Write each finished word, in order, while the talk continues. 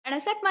and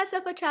I set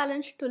myself a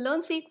challenge to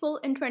learn SQL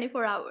in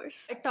 24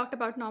 hours. I talked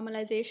about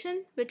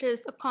normalization, which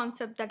is a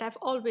concept that I've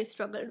always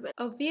struggled with.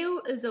 A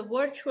view is a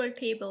virtual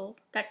table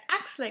that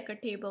acts like a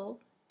table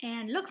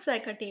and looks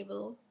like a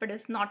table, but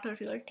is not a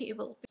real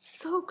table.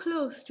 So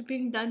close to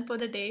being done for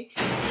the day.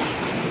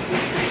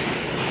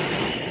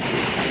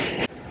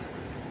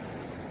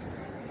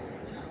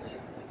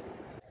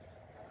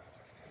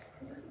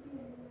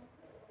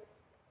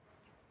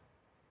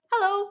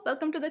 Hello,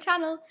 welcome to the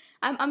channel.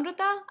 I'm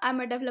Amrita. I'm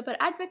a developer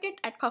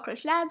advocate at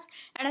Cockroach Labs,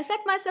 and I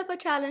set myself a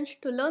challenge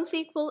to learn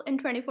SQL in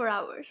 24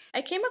 hours.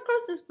 I came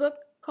across this book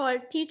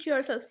called Teach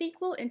Yourself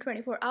SQL in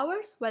 24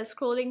 Hours while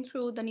scrolling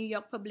through the New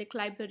York Public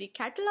Library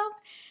catalog,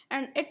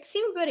 and it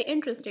seemed very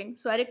interesting,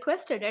 so I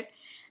requested it,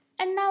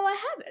 and now I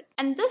have it.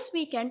 And this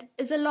weekend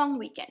is a long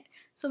weekend,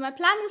 so my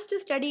plan is to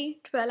study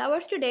 12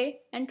 hours today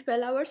and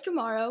 12 hours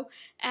tomorrow,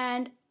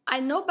 and I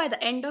know by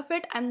the end of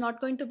it, I'm not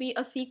going to be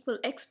a SQL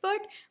expert,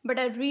 but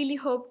I really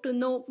hope to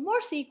know more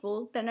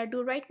SQL than I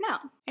do right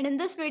now. And in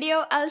this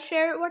video, I'll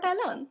share what I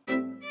learned.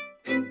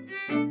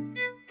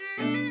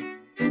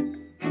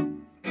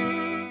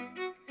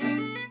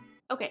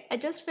 Okay, I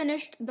just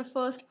finished the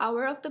first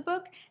hour of the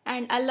book,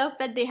 and I love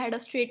that they had a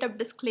straight up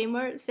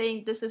disclaimer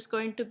saying this is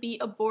going to be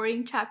a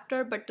boring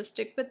chapter, but to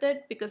stick with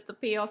it because the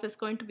payoff is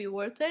going to be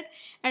worth it.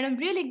 And I'm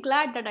really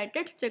glad that I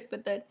did stick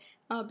with it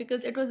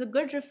because it was a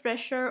good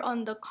refresher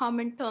on the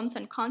common terms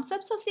and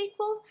concepts of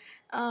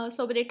SQL.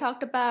 So they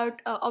talked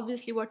about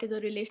obviously what is a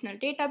relational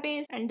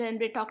database, and then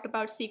they talked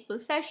about SQL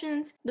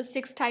sessions, the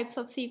 6 types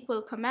of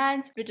SQL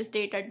commands, which is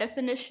data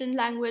definition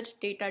language,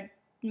 data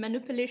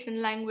manipulation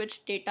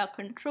language, data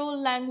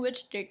control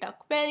language, data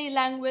query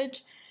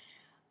language,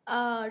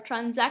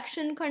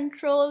 transaction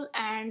control,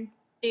 and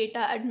data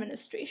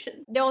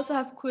administration. They also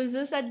have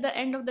quizzes at the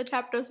end of the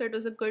chapter, so it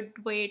was a good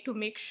way to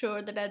make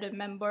sure that I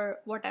remember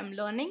what I'm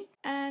learning.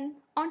 And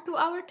on to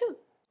hour 2.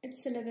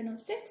 It's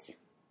 11:06,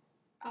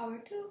 hour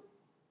 2.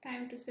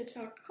 Time to switch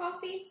out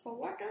coffee for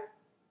water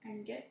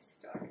and get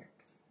started.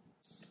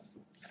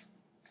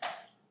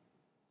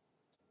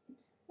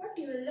 What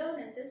you will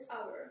learn in this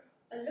hour: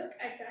 a look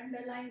at the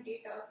underlying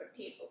data of a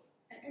table,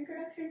 an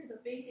introduction to the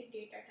basic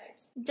data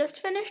types.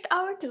 Just finished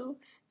hour 2.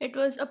 It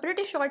was a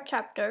pretty short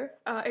chapter.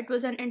 It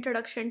was an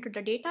introduction to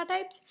the data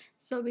types.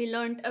 So we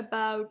learned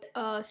about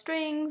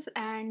strings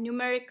and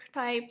numeric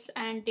types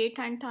and date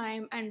and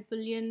time and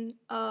Boolean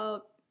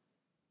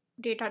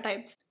data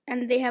types.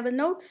 And they have a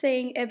note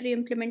saying every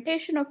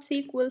implementation of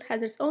SQL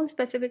has its own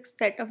specific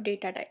set of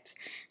data types.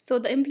 So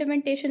the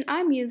implementation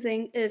I'm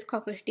using is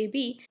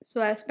CockroachDB.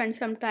 So I've spent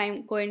some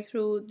time going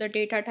through the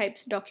data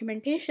types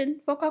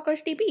documentation for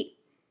CockroachDB.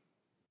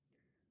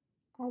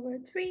 Hour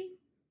 3,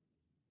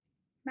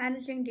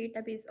 managing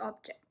database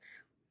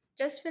objects.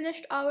 Just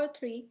finished hour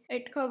 3.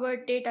 It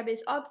covered database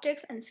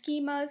objects and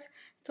schemas.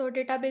 So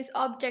database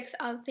objects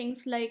are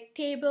things like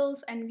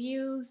tables and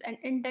views and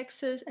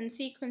indexes and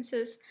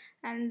sequences,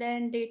 and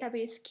then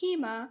database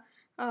schema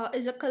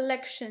is a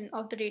collection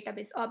of the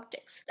database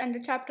objects. And the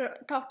chapter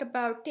talked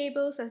about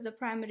tables as the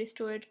primary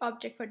storage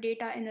object for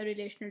data in a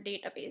relational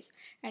database.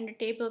 And the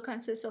table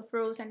consists of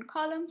rows and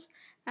columns.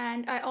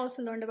 And I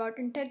also learned about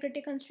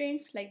integrity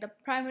constraints like the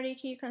primary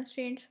key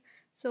constraints.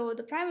 So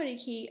the primary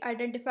key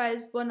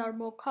identifies one or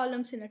more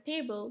columns in a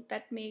table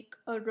that make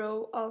a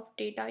row of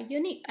data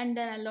unique. And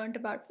then I learned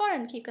about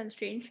foreign key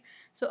constraints.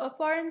 So a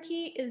foreign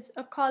key is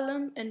a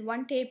column in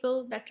one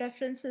table that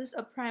references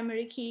a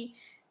primary key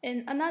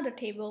in another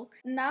table.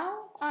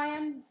 Now I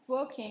am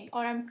working,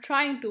 or I'm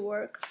trying to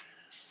work,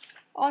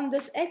 on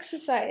this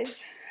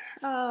exercise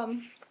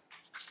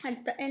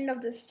at the end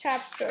of this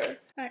chapter,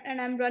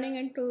 and I'm running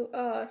into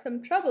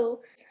some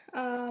trouble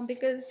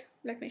because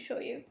let me show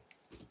you.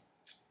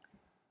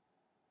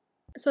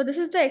 So this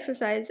is the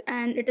exercise,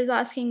 and it is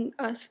asking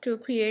us to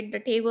create the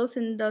tables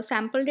in the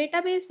sample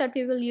database that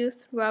we will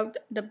use throughout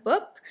the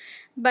book.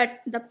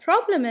 But the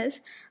problem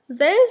is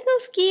there is no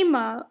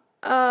schema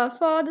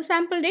for the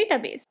sample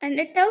database, and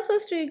it tells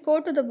us to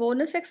go to the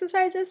bonus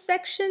exercises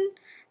section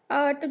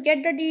to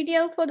get the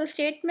DDL for the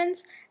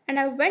statements. And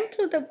I went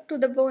to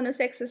the bonus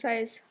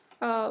exercise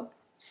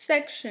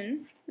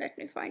section. Let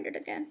me find it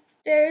again.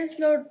 There is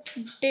no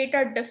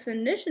data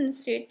definition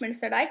statements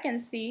that I can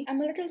see.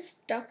 I'm a little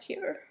stuck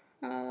here.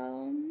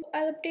 I'll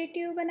update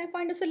you when I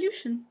find a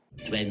solution.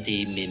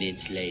 20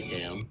 minutes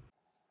later.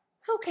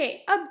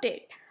 Okay,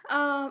 update.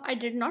 I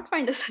did not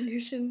find a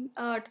solution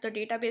to the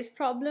database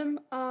problem.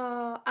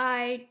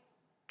 I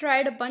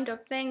tried a bunch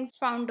of things,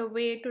 found a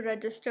way to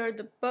register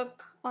the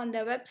book on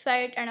their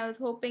website, and I was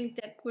hoping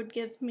that would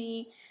give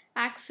me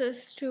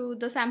access to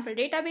the sample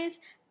database.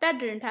 That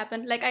didn't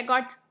happen. Like, I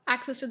got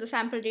access to the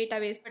sample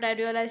database, but I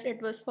realized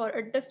it was for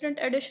a different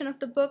edition of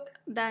the book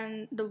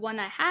than the one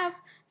I have,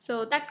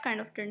 so that kind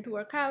of didn't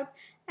work out.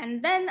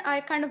 And then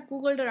I kind of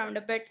googled around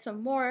a bit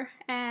some more,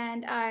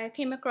 and I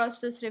came across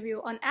this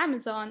review on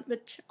Amazon,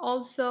 which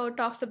also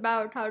talks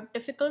about how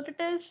difficult it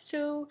is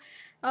to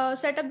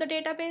set up the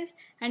database.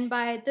 And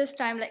by this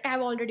time, like, I've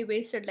already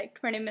wasted like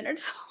 20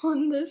 minutes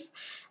on this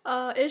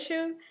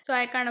issue, so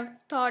I kind of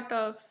thought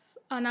of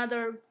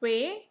another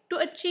way to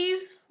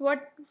achieve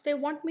what they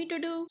want me to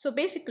do. So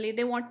basically,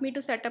 they want me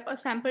to set up a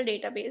sample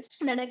database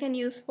that I can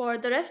use for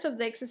the rest of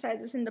the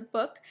exercises in the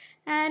book.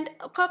 And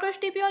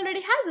CockroachDB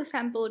already has a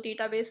sample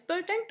database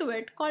built into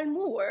it called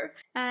Mover.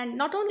 And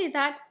not only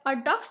that, our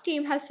docs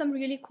team has some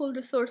really cool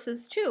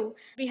resources too.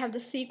 We have the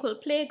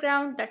SQL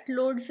playground that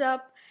loads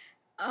up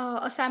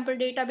a sample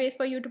database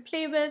for you to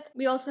play with.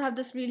 We also have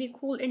this really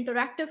cool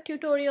interactive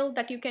tutorial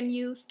that you can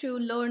use to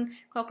learn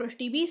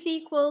CockroachDB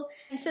SQL.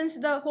 And since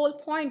the whole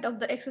point of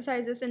the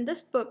exercises in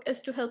this book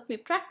is to help me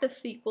practice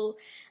SQL,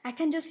 I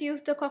can just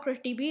use the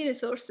CockroachDB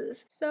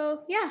resources.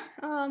 So yeah,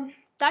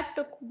 that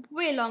took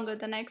way longer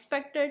than I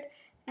expected.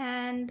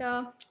 And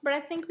but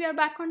I think we are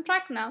back on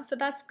track now, so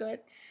that's good.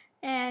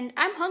 And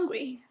I'm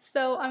hungry,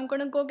 so I'm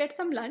gonna go get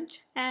some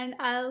lunch, and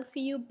I'll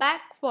see you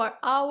back for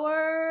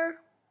hour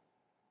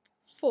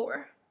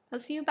 4. I'll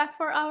see you back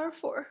for hour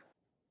 4.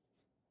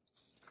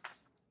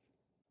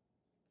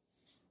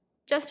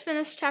 Just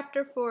finished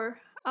chapter 4.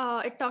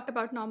 It talked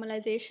about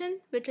normalization,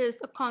 which is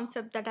a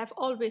concept that I've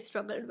always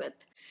struggled with.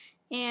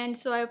 And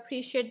so I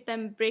appreciate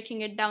them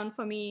breaking it down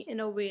for me in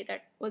a way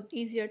that was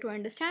easier to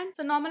understand.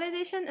 So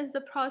normalization is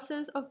the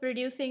process of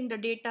reducing the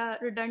data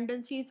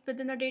redundancies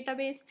within a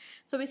database.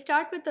 So we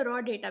start with the raw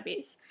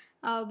database,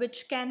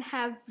 which can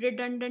have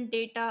redundant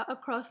data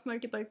across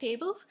multiple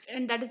tables,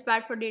 and that is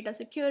bad for data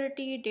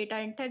security, data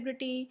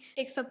integrity,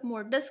 takes up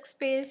more disk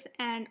space,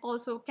 and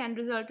also can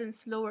result in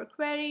slower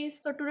queries.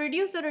 So to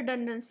reduce the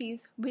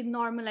redundancies, we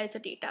normalize the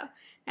data,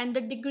 and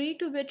the degree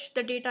to which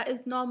the data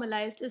is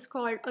normalized is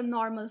called a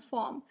normal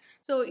form.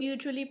 So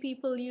usually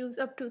people use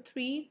up to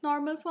 3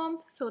 normal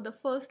forms. So the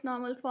first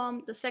normal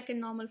form, the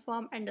second normal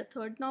form, and the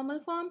third normal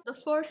form. The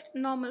first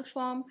normal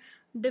form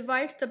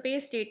divides the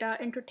base data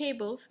into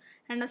tables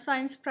and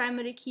assigns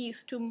primary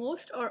keys to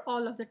most or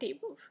all of the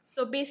tables.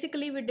 So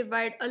basically we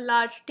divide a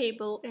large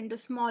table into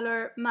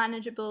smaller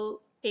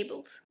manageable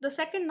tables. The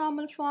second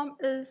normal form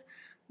is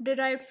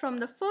derived from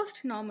the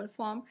first normal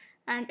form,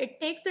 and it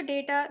takes the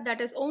data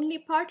that is only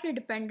partly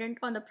dependent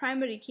on the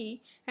primary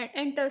key and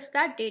enters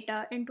that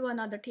data into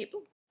another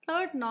table.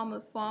 Third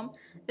normal form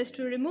is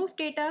to remove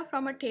data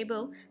from a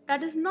table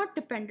that is not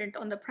dependent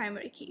on the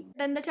primary key.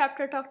 Then the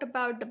chapter talked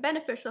about the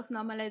benefits of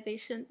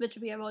normalization, which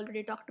we have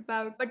already talked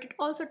about, but it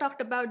also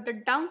talked about the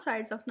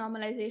downsides of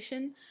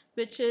normalization,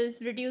 which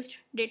is reduced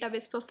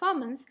database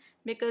performance,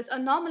 because a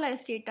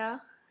normalized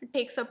data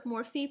takes up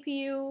more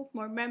CPU,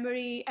 more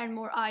memory, and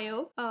more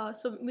I/O.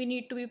 So we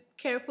need to be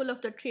careful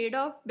of the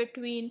trade-off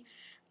between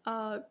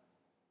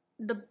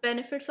the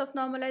benefits of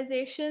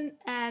normalization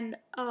and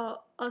a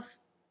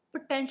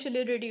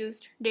potentially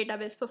reduced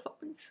database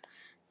performance.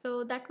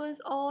 So that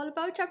was all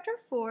about chapter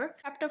 4.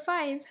 Chapter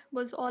 5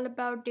 was all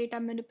about data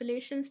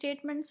manipulation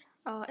statements,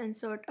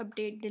 insert,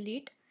 update,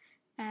 delete.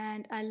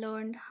 And I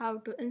learned how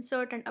to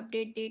insert and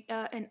update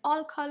data in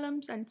all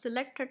columns and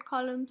selected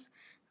columns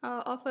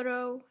of a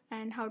row,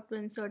 and how to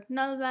insert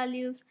null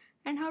values,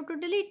 and how to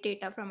delete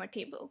data from a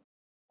table.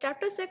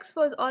 Chapter 6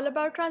 was all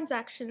about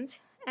transactions,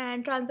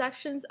 and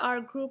transactions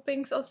are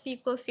groupings of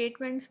SQL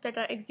statements that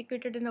are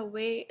executed in a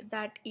way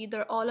that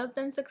either all of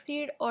them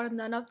succeed or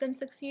none of them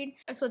succeed.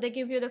 So they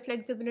give you the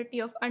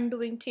flexibility of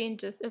undoing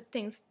changes if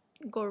things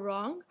go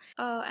wrong.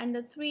 And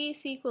the 3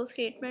 SQL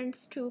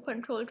statements to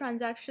control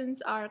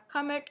transactions are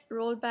commit,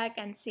 rollback,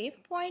 and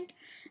save point.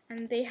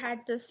 And they had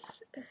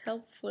this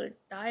helpful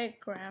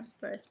diagram.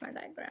 Where's my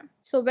diagram?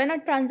 So when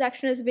a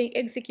transaction is being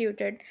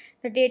executed,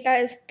 the data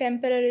is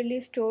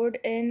temporarily stored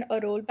in a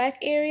rollback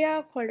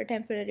area called a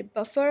temporary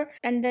buffer.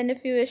 And then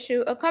if you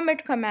issue a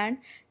commit command,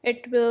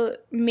 it will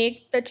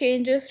make the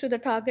changes to the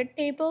target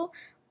table.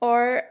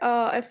 Or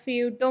if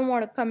you don't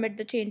want to commit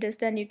the changes,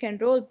 then you can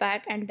roll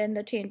back and then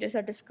the changes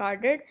are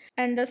discarded.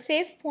 And the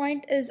save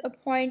point is a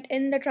point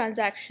in the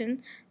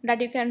transaction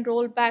that you can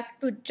roll back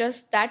to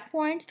just that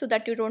point so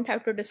that you don't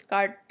have to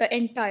discard the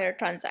entire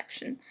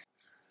transaction.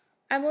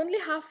 I'm only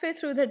halfway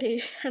through the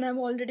day and I'm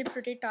already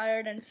pretty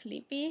tired and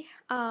sleepy.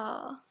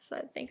 So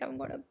I think I'm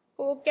gonna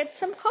go get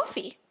some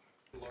coffee.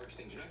 Large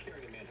things. You're not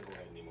carrying a manticore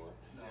anymore.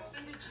 No.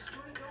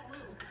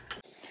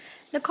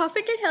 The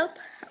coffee did help,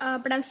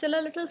 but I'm still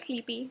a little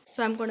sleepy,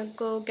 so I'm gonna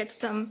go get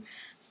some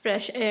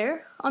fresh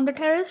air on the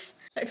terrace.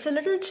 It's a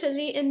little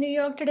chilly in New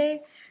York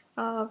today,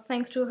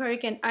 thanks to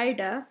Hurricane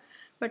Ida,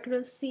 but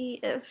we'll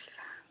see if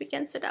we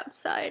can sit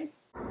outside.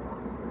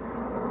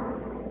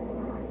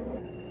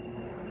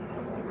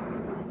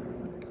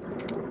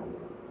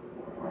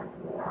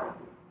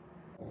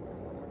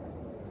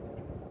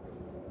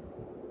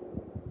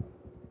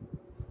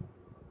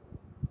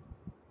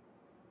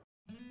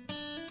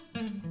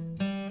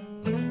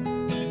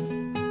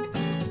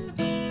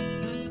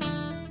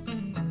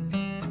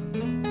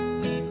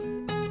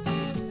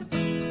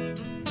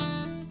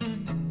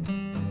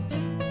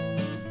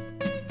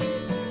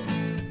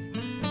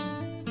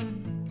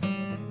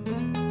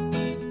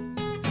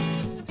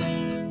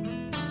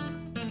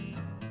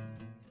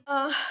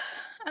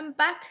 I'm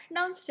back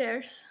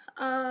downstairs.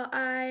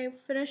 I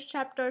finished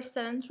chapters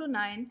 7 through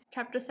 9.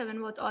 Chapter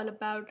 7 was all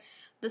about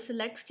the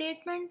select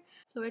statement.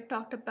 So it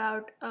talked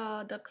about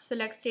the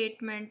select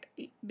statement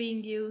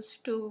being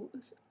used to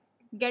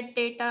get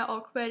data or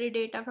query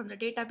data from the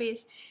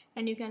database,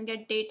 and you can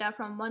get data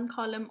from one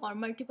column or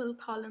multiple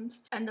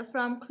columns. And the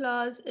from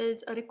clause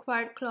is a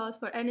required clause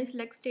for any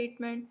select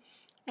statement,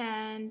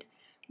 and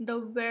the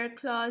where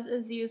clause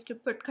is used to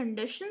put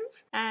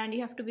conditions, and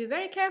you have to be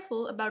very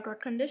careful about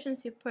what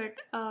conditions you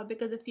put,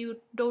 because if you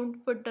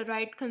don't put the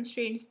right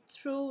constraints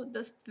through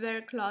the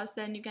where clause,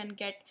 then you can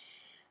get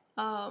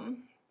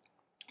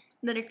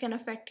then it can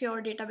affect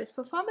your database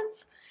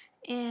performance.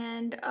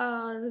 And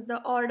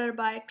the order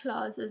by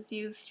clause is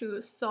used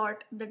to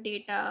sort the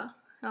data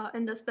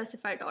in the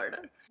specified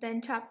order.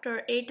 Then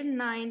chapter 8 and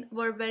 9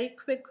 were very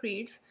quick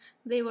reads.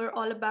 They were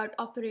all about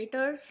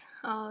operators.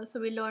 So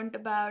we learned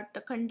about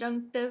the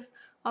conjunctive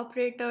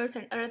operators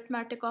and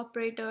arithmetic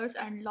operators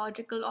and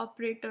logical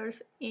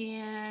operators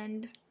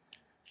and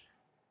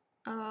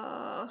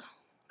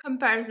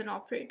comparison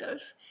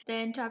operators.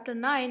 Then chapter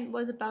 9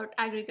 was about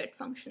aggregate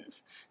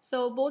functions.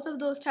 So both of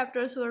those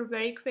chapters were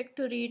very quick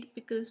to read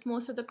because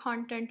most of the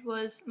content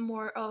was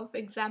more of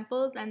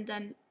examples and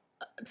then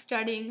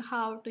studying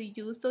how to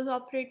use those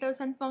operators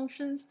and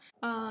functions.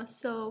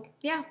 So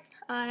yeah,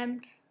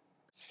 I'm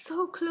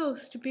so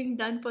close to being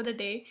done for the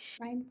day.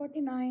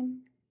 9:49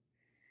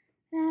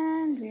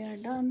 and we are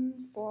done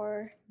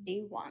for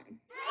day 1.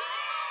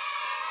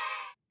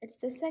 It's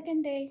the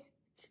second day.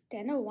 It's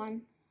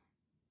 10:01.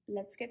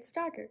 Let's get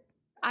started.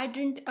 I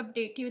didn't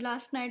update you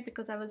last night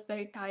because I was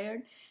very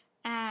tired,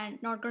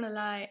 and not gonna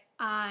lie,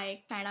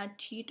 I kinda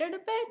cheated a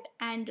bit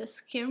and just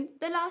skimmed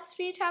the last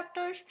 3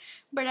 chapters,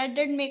 but I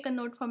did make a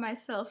note for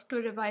myself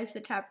to revise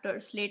the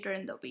chapters later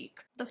in the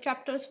week. The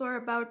chapters were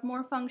about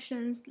more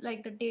functions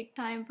like the date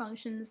time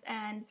functions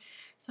and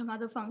some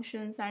other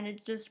functions, and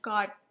it just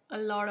got a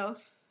lot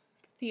of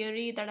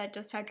theory that I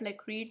just had to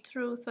read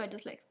through, so I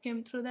just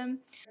skimmed through them.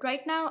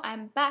 Right now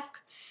I'm back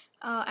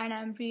and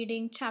I'm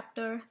reading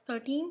chapter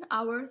 13,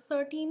 hour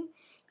 13,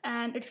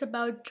 and it's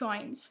about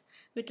joins,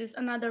 which is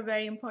another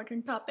very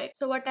important topic.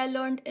 So what I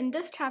learned in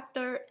this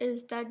chapter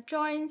is that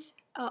joins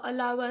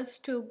allow us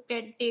to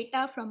get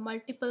data from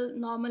multiple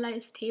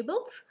normalized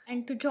tables,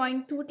 and to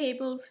join 2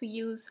 tables we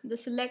use the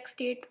select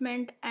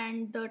statement,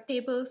 and the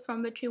tables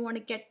from which we want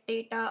to get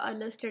data are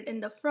listed in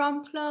the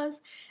from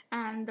clause,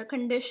 and the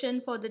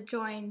condition for the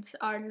joins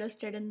are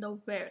listed in the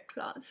where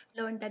clause.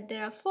 Learned that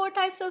there are 4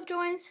 types of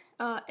joins: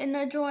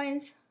 inner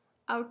joins,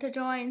 outer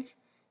joins,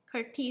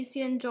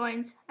 Cartesian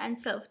joins, and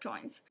self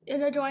joins.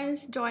 Inner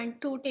joins join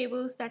 2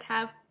 tables that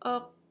have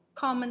a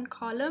common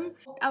column.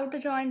 Outer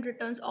join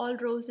returns all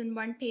rows in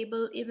one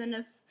table even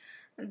if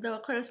the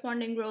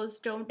corresponding rows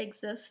don't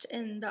exist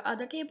in the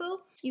other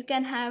table. You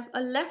can have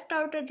a left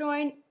outer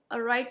join, a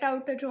right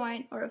outer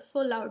join, or a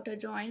full outer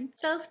join.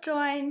 Self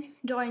join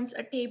joins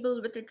a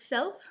table with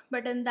itself,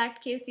 but in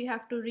that case you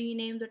have to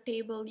rename the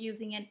table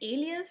using an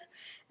alias.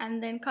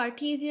 And then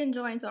Cartesian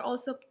joins are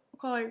also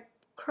called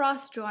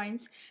cross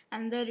joins,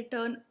 and they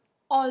return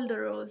all the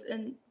rows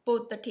in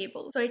both the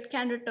tables. So it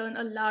can return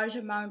a large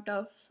amount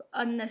of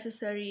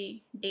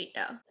unnecessary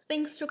data.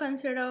 Things to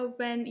consider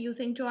when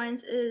using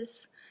joins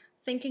is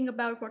thinking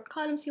about what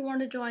columns you want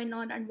to join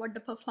on and what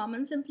the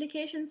performance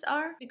implications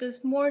are,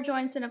 because more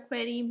joins in a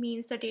query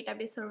means the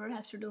database server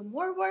has to do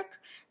more work,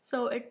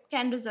 so it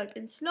can result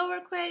in slower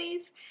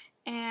queries,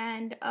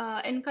 and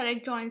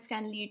incorrect joins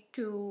can lead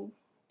to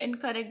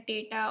incorrect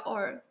data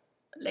or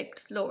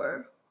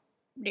slower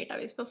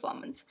database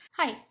performance.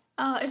 Hi,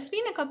 it's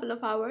been a couple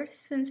of hours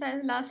since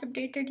I last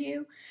updated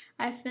you.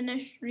 I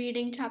finished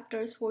reading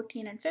chapters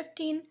 14 and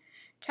 15.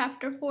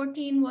 Chapter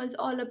 14 was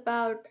all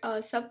about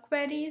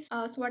subqueries.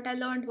 So what I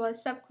learned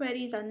was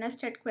subqueries are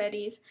nested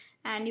queries,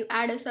 and you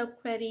add a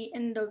subquery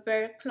in the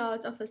where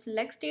clause of a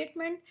select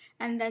statement,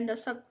 and then the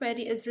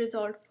subquery is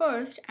resolved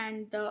first,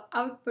 and the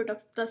output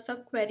of the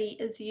subquery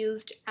is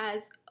used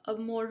as a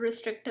more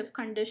restrictive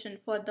condition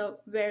for the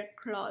where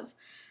clause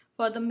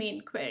for the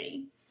main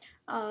query.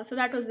 So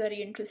that was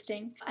very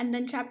interesting. And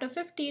then chapter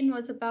 15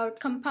 was about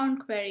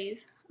compound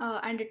queries,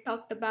 and it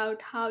talked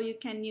about how you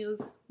can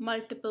use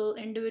multiple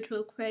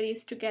individual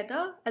queries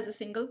together as a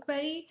single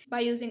query by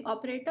using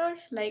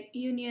operators like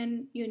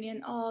union,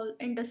 union all,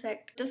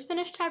 intersect. Just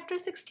finished chapter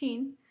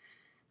 16.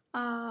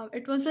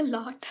 It was a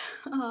lot.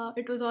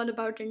 It was all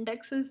about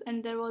indexes,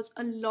 and there was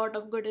a lot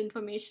of good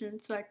information,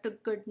 so I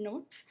took good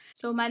notes.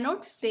 So my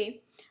notes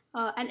say,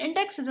 an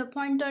index is a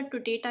pointer to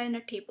data in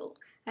a table.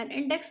 An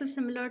index is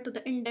similar to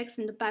the index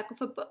in the back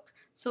of a book.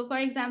 So for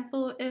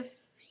example, if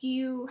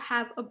you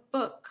have a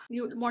book,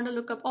 you want to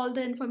look up all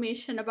the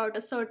information about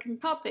a certain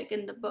topic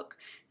in the book,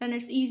 then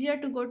it's easier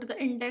to go to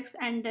the index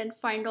and then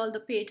find all the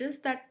pages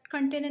that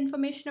contain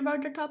information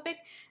about the topic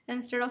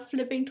instead of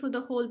flipping through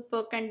the whole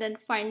book and then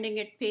finding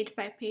it page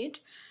by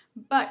page.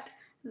 But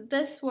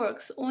this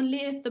works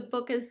only if the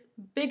book is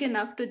big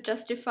enough to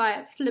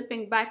justify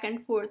flipping back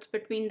and forth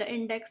between the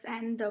index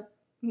and the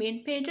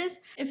main pages.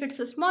 If it's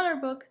a smaller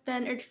book,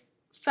 then it's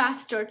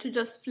faster to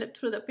just flip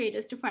through the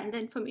pages to find the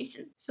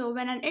information. So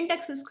when an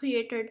index is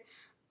created,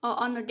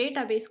 on a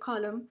database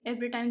column,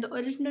 every time the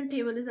original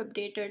table is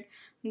updated,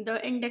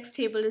 the index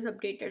table is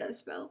updated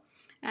as well.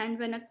 And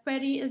when a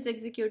query is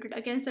executed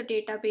against the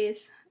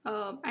database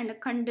and a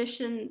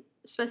condition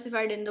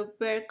specified in the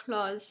where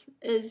clause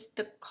is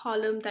the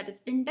column that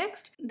is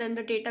indexed, then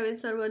the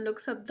database server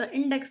looks up the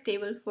index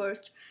table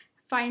first,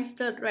 finds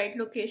the right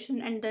location,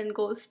 and then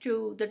goes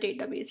to the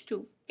database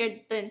to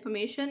get the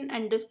information.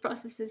 And this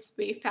process is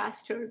way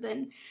faster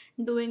than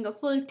doing a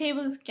full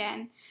table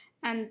scan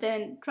and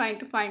then trying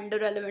to find the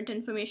relevant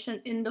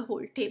information in the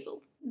whole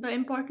table. The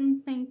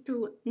important thing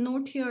to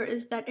note here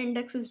is that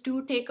indexes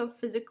do take up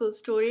physical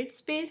storage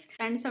space,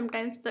 and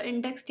sometimes the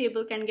index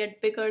table can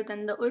get bigger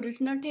than the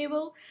original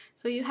table,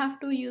 so you have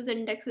to use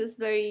indexes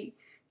very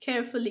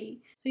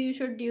carefully. So you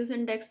should use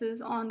indexes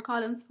on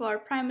columns for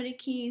primary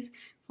keys,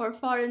 for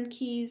foreign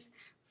keys,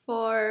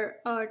 for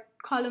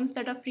columns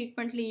that are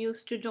frequently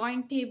used to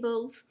join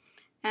tables,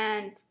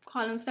 and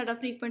columns that are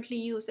frequently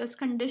used as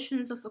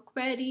conditions of a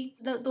query.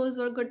 Those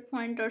were good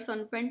pointers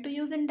on when to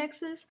use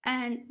indexes.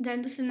 And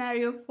then the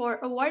scenario for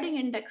avoiding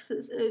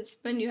indexes is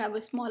when you have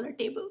a smaller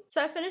table.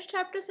 So I finished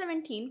chapter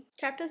 17.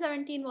 Chapter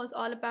 17 was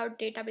all about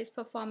database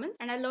performance,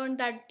 and I learned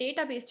that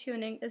database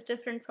tuning is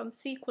different from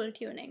SQL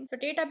tuning. So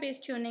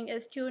database tuning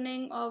is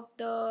tuning of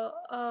the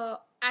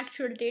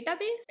actual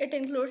database. It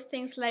includes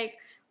things like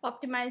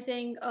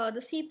optimizing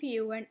the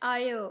CPU and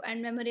I/O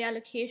and memory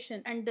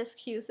allocation and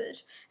disk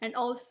usage, and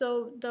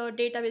also the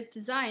database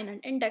design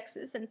and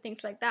indexes and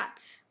things like that.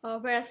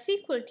 Whereas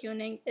SQL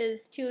tuning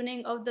is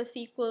tuning of the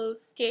SQL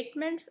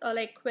statements,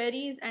 like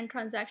queries and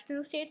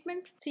transactional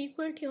statements.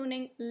 SQL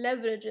tuning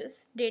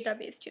leverages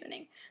database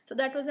tuning. So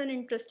that was an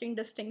interesting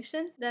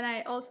distinction. Then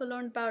I also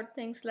learned about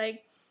things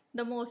like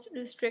the most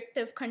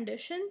restrictive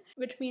condition,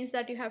 which means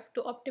that you have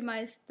to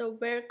optimize the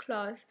where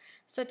clause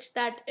such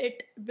that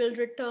it will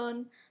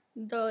return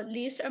the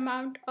least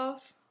amount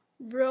of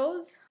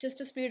rows just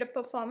to speed up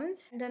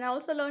performance. And then I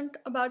also learned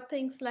about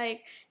things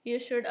like you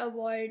should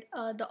avoid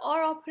the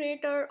OR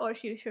operator, or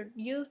you should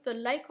use the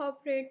like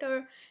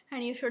operator,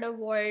 and you should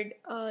avoid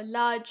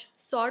large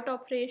sort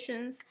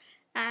operations,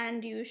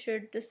 and you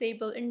should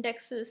disable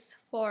indexes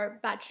for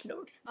batch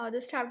loads.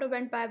 This chapter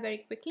went by very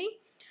quickly.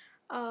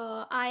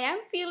 I am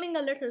feeling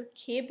a little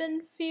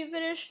cabin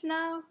feverish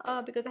now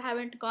because I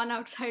haven't gone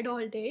outside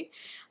all day,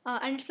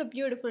 and it's a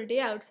beautiful day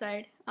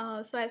outside.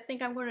 So I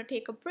think I'm going to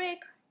take a break,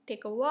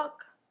 take a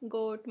walk,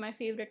 go to my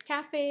favorite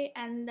cafe,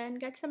 and then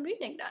get some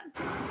reading done.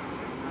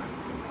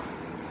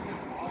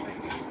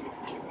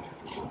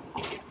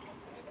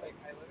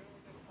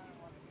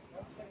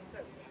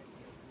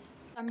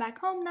 I'm back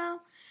home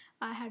now.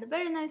 I had a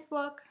very nice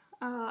walk.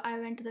 I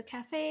went to the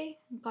cafe,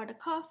 got a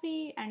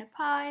coffee and a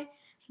pie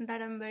that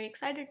I'm very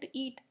excited to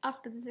eat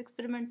after this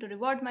experiment to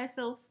reward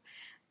myself.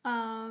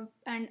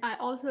 And I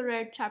also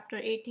read chapter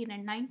 18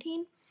 and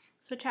 19.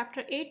 So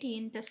chapter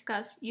 18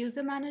 discussed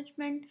user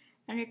management,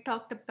 and it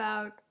talked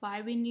about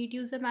why we need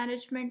user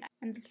management.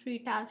 And the 3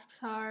 tasks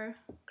are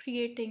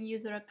creating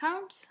user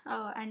accounts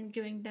and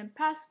giving them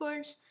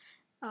passwords.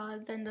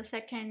 Then the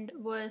second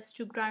was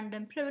to grant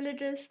them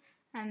privileges,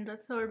 and the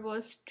third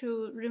was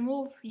to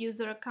remove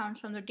user accounts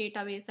from the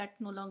database that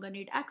no longer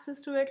need access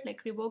to it,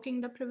 like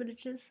revoking the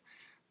privileges.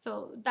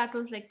 So that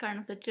was like kind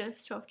of the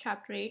gist of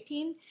chapter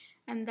 18.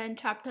 And then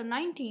chapter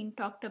 19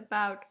 talked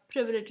about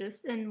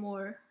privileges in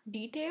more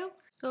detail.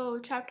 So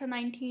chapter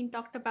 19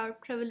 talked about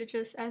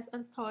privileges as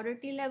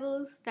authority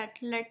levels that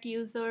let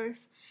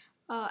users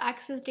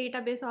access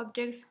database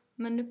objects,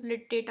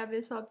 manipulate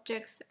database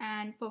objects,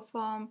 and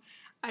perform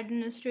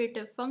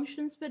administrative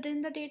functions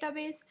within the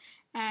database.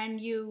 And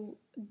you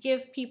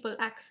give people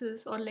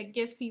access, or like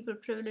give people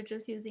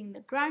privileges using the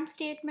grant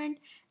statement,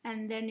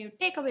 and then you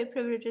take away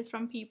privileges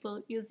from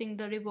people using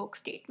the revoke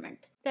statement.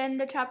 Then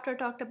the chapter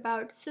talked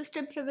about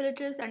system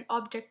privileges and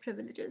object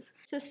privileges.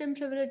 System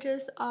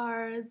privileges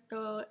are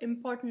the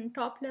important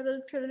top level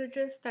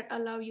privileges that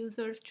allow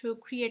users to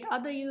create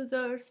other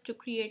users, to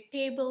create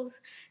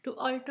tables, to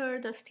alter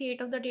the state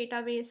of the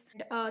database.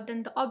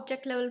 Then the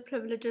object level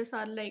privileges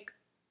are like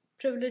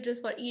privileges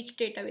for each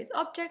database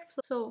object.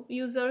 So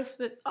users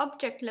with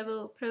object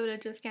level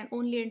privileges can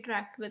only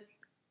interact with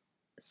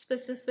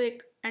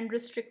specific and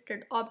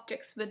restricted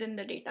objects within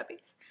the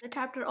database. The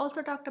chapter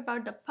also talked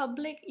about the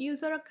public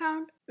user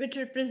account, which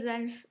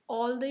represents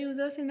all the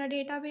users in a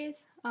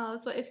database.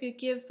 So if you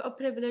give a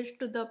privilege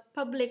to the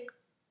public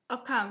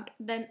account,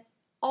 then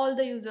all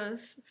the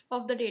users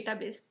of the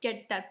database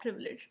get that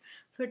privilege.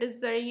 So it is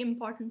very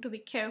important to be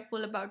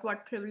careful about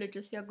what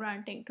privileges you're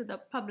granting to the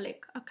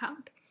public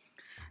account.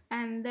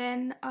 And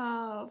then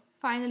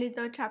finally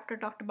the chapter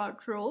talked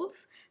about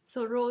roles.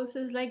 So roles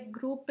is like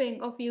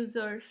grouping of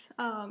users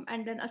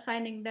and then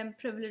assigning them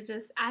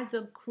privileges as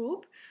a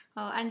group,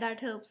 and that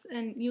helps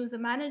in user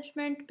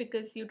management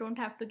because you don't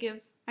have to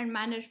give and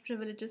manage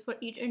privileges for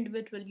each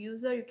individual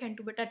user. You can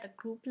do it at a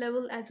group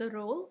level as a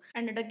role.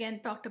 And it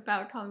again talked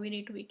about how we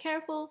need to be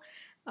careful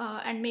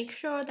and make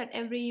sure that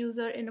every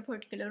user in a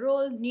particular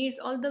role needs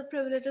all the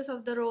privileges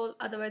of the role,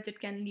 otherwise it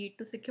can lead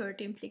to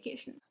security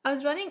implications. I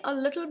was running a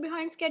little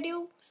behind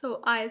schedule,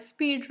 so I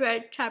speed read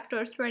read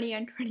chapters 20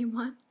 and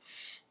 21.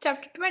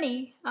 Chapter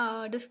 20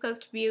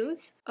 discussed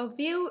views. A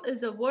view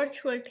is a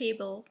virtual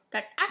table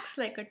that acts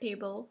like a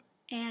table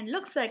and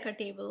looks like a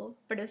table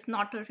but is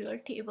not a real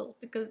table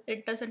because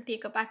it doesn't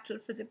take up actual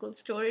physical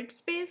storage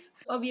space.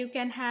 A view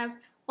can have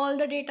all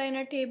the data in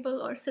a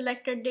table or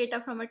selected data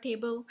from a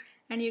table,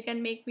 and you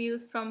can make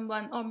views from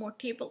one or more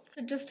tables.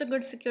 So just a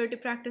good security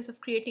practice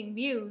of creating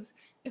views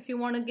if you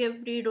want to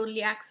give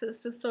read-only access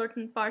to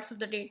certain parts of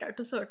the data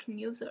to certain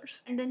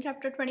users. And then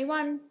chapter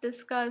 21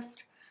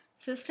 discussed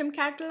system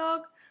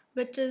catalog,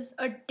 which is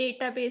a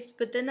database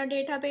within a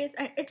database,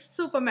 and it's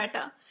super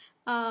meta.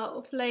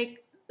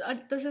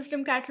 The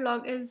system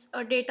catalog is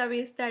a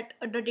database that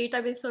the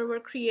database server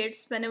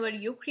creates whenever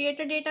you create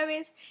a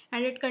database,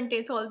 and it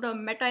contains all the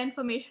meta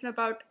information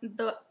about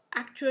the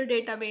actual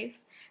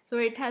database. So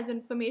it has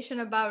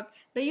information about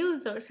the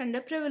users and the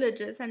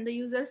privileges and the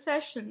user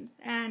sessions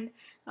and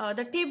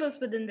the tables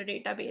within the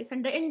database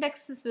and the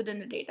indexes within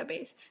the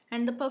database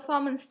and the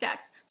performance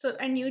stats. So,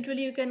 and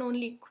usually you can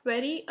only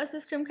query a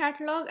system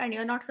catalog, and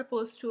you're not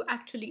supposed to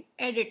actually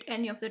edit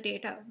any of the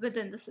data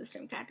within the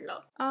system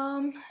catalog.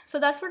 So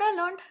that's what I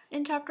learned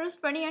in chapters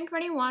 20 and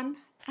 21,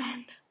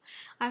 and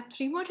I have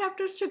 3 more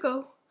chapters to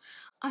go.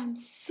 I'm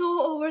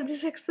so over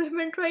this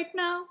experiment right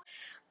now.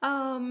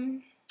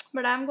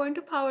 But I'm going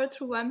to power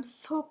through. I'm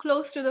so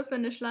close to the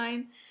finish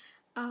line,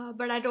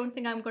 but I don't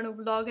think I'm going to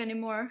vlog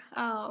anymore.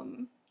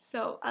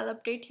 So I'll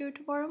update you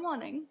tomorrow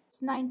morning.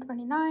 It's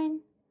 9:29.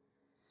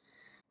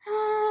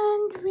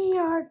 And we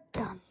are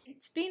done.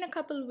 It's been a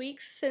couple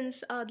weeks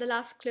since the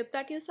last clip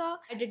that you saw.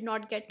 I did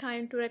not get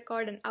time to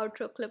record an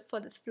outro clip for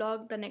this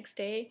vlog the next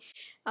day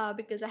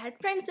because I had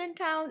friends in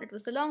town. It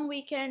was a long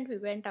weekend. We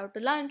went out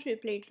to lunch. We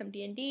played some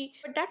D&D.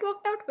 But that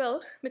worked out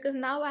well because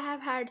now I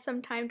have had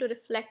some time to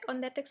reflect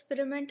on that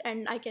experiment,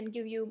 and I can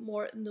give you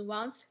more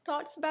nuanced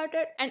thoughts about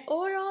it. And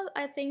overall,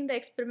 I think the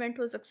experiment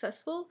was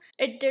successful.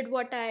 It did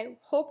what I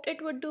hoped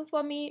it would do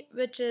for me,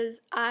 which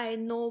is I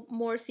know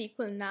more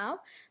SQL now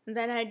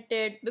than I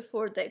did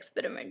before the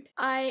experiment.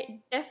 I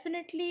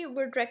definitely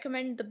would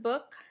recommend the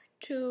book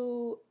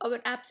to an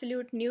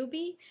absolute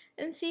newbie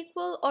in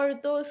SQL, or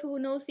those who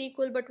know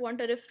SQL but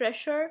want a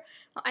refresher.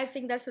 I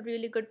think that's a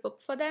really good book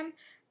for them.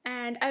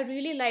 And I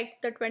really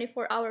liked the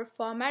 24-hour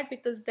format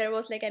because there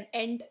was like an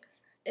end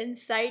in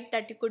sight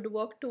that you could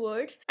work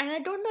towards. And I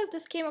don't know if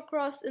this came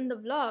across in the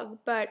vlog,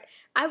 but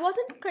I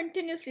wasn't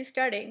continuously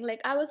studying.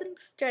 Like, I wasn't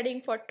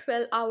studying for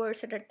 12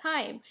 hours at a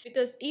time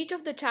because each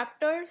of the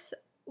chapters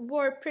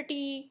were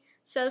pretty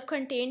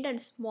self-contained and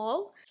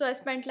small. So I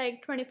spent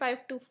like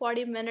 25 to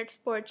 40 minutes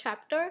per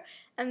chapter,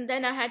 and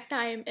then I had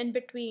time in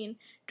between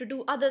to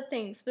do other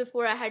things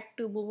before I had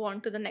to move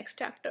on to the next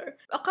chapter.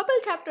 A couple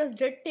chapters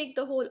did take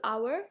the whole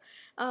hour,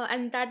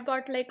 and that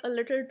got like a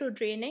little too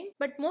draining,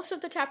 but most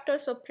of the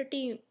chapters were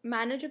pretty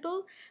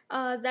manageable,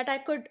 that I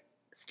could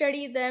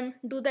study them,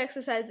 do the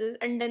exercises,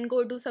 and then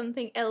go do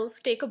something else,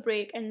 take a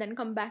break, and then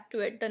come back to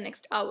it the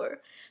next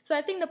hour. So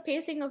I think the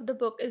pacing of the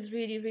book is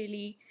really,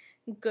 really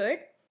good.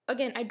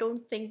 Again, I don't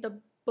think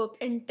the book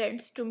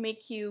intends to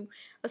make you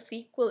a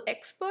SQL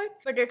expert,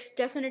 but it's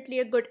definitely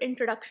a good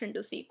introduction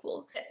to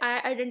SQL.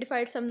 I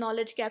identified some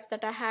knowledge gaps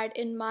that I had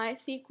in my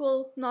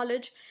SQL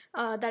knowledge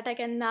that I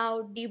can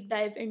now deep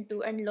dive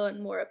into and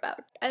learn more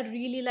about. I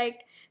really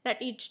liked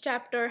that each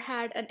chapter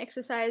had an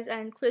exercise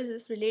and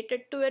quizzes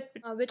related to it,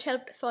 which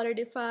helped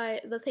solidify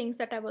the things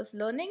that I was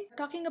learning.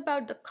 Talking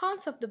about the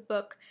cons of the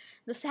book,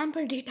 the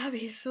sample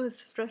database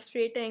was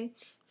frustrating.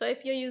 So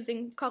if you're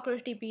using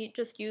CockroachDB,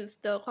 just use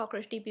the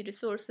CockroachDB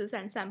resources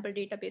and sample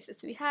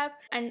databases we have.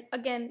 And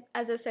again,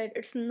 as I said,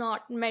 it's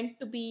not meant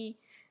to be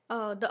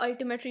the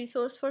ultimate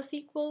resource for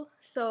SQL.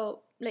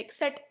 So like,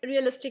 set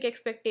realistic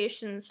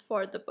expectations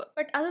for the book.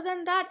 But other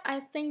than that, I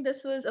think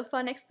this was a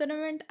fun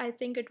experiment. I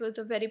think it was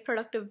a very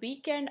productive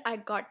weekend. I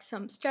got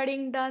some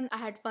studying done. I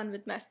had fun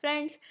with my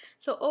friends.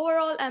 So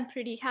overall, I'm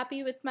pretty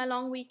happy with my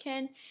long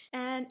weekend.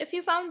 And if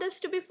you found this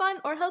to be fun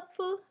or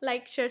helpful,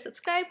 like, share,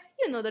 subscribe,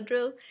 you know the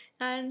drill.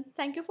 And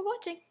thank you for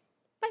watching.